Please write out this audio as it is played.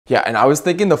Yeah, and I was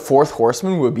thinking the fourth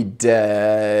horseman would be Disney.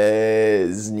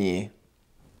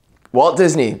 Walt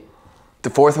Disney, the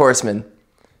fourth horseman.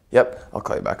 Yep, I'll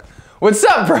call you back. What's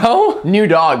up, bro? New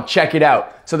dog, check it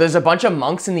out. So there's a bunch of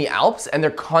monks in the Alps and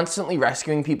they're constantly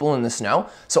rescuing people in the snow.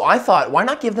 So I thought, why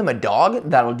not give them a dog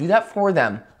that'll do that for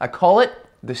them? I call it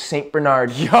the Saint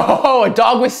Bernard. Yo, a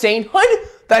dog with sainthood?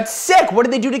 That's sick. What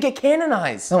did they do to get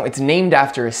canonized? No, it's named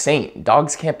after a saint.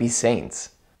 Dogs can't be saints.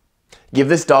 Give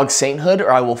this dog sainthood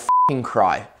or I will f***ing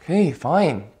cry. Okay,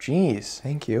 fine. Jeez,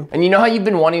 thank you. And you know how you've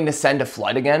been wanting to send a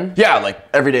flood again? Yeah, like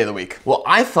every day of the week. Well,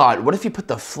 I thought, what if you put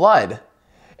the flood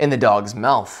in the dog's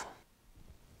mouth?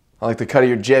 I like the cut of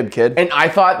your jib, kid. And I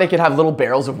thought they could have little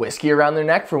barrels of whiskey around their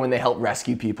neck for when they help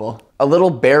rescue people. A little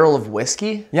barrel of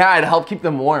whiskey? Yeah, it'd help keep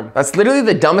them warm. That's literally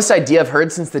the dumbest idea I've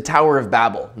heard since the Tower of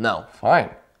Babel. No, fine.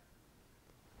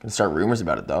 Can start rumors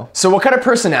about it though. So what kind of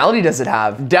personality does it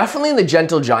have? Definitely in the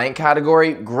gentle giant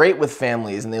category, great with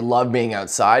families and they love being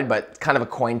outside, but kind of a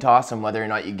coin toss on whether or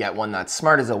not you get one that's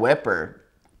smart as a whip or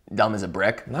dumb as a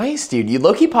brick. Nice, dude. You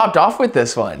low-key popped off with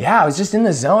this one. Yeah, I was just in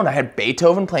the zone. I had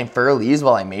Beethoven playing Für Elise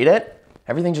while I made it.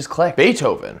 Everything just clicked.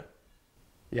 Beethoven?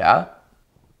 Yeah?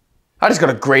 I just got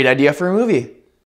a great idea for a movie.